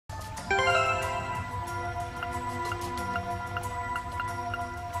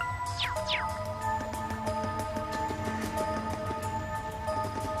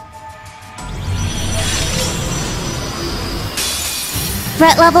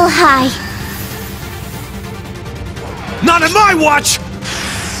Threat level high. Not on my watch!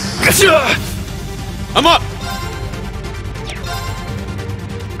 I'm up!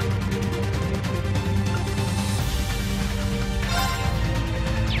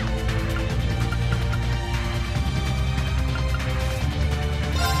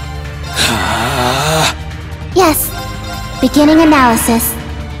 Yes. Beginning analysis.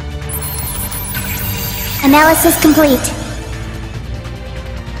 Analysis complete.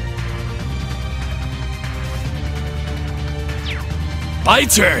 My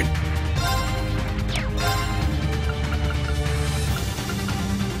turn!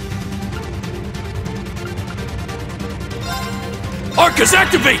 Arcus,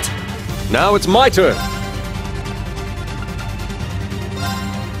 activate! Now it's my turn.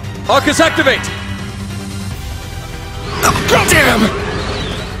 Arcus, activate! Damn!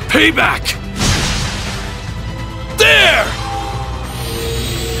 Payback! There!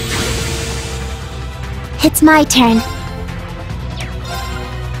 It's my turn.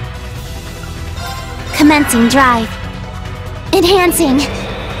 Commencing drive. Enhancing.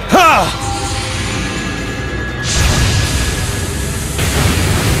 Ha!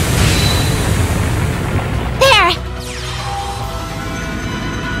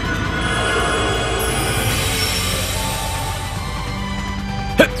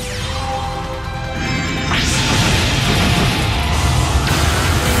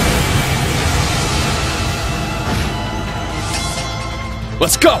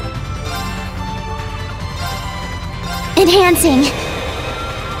 Let's go! Enhancing.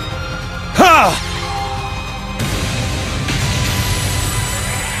 Ha!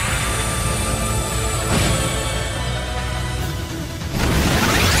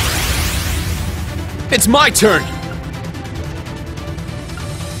 It's my turn!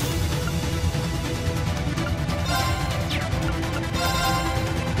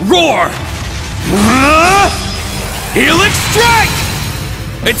 Roar! Helix strike!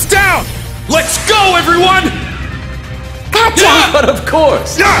 It's down! Let's go, everyone! Gotcha! Yeah! But of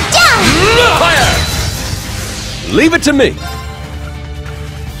course! Fire! Leave it to me!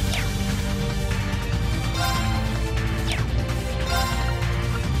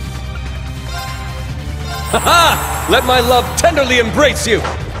 Ha-ha! Let my love tenderly embrace you!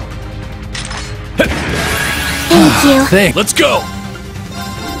 Thank you. Thanks. Let's go!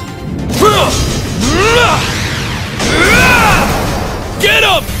 Get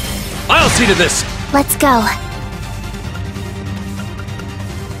up! I'll see to this! Let's go.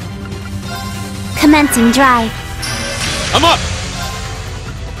 Commencing drive. I'm up!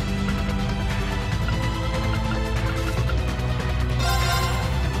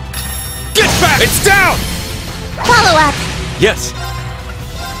 Get back! It's down! Follow up. Yes.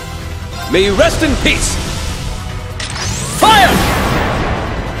 May you rest in peace. Fire!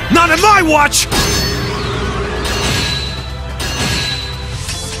 Not on my watch!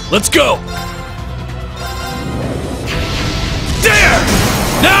 Let's go! There!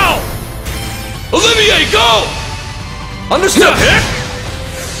 Now! Olivier, go! Understood!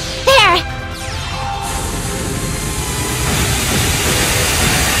 There!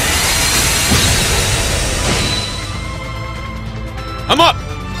 I'm up!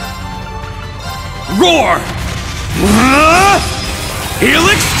 Roar!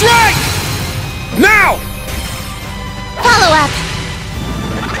 Helix strike! Now! Follow up.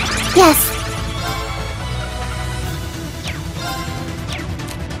 Yes.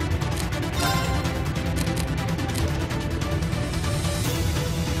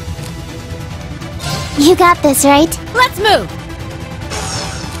 You got this, right? Let's move!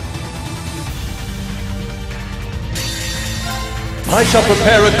 I shall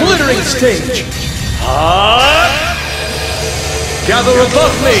prepare a glittering stage. Gather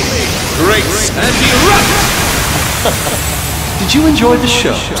above me, greats, and erupt! Did you enjoy the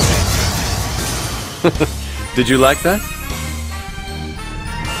show? Did you like that?